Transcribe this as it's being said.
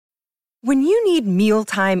When you need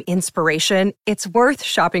mealtime inspiration, it's worth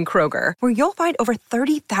shopping Kroger, where you'll find over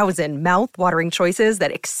 30,000 mouth-watering choices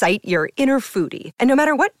that excite your inner foodie. And no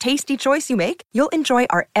matter what tasty choice you make, you'll enjoy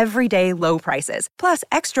our everyday low prices, plus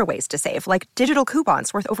extra ways to save, like digital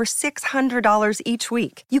coupons worth over $600 each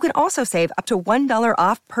week. You can also save up to $1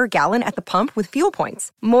 off per gallon at the pump with fuel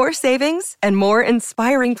points. More savings and more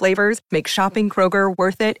inspiring flavors make shopping Kroger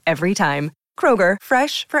worth it every time. Kroger,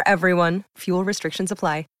 fresh for everyone. Fuel restrictions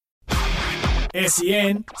apply.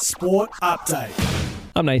 SEN Sport Update.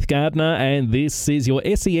 I'm Nath Gardner, and this is your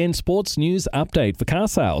SEN Sports News Update for car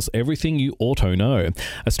sales. Everything you auto know.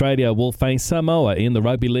 Australia will face Samoa in the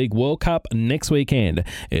Rugby League World Cup next weekend.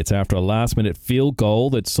 It's after a last-minute field goal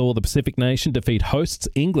that saw the Pacific nation defeat hosts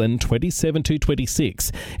England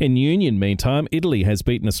 27-26. In Union, meantime, Italy has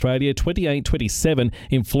beaten Australia 28-27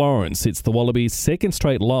 in Florence. It's the Wallabies' second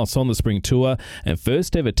straight loss on the spring tour and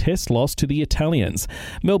first ever test loss to the Italians.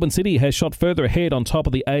 Melbourne City has shot further ahead on top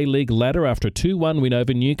of the A-League ladder after a 2-1 win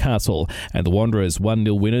over Newcastle, and the Wanderers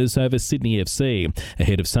 1-0 winners over Sydney FC.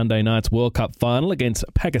 Ahead of Sunday night's World Cup final against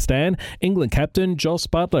Pakistan, England captain Jos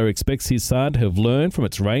Buttler expects his side to have learned from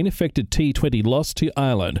its rain-affected T20 loss to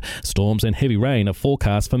Ireland. Storms and heavy rain are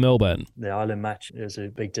forecast for Melbourne. The Ireland match is a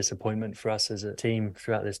big disappointment for us as a team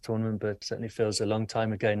throughout this tournament, but certainly feels a long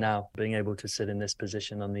time ago now, being able to sit in this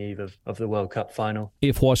position on the eve of the World Cup final.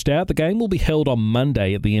 If washed out, the game will be held on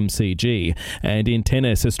Monday at the MCG. And in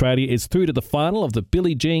tennis, Australia is through to the final of the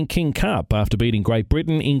Billie Jean King Cup after beating Great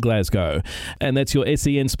Britain in Glasgow. And that's your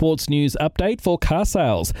SEN Sports News Update for car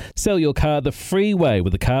sales. Sell your car the free way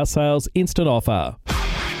with the car sales instant offer.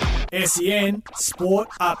 SEN Sport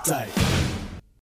Update.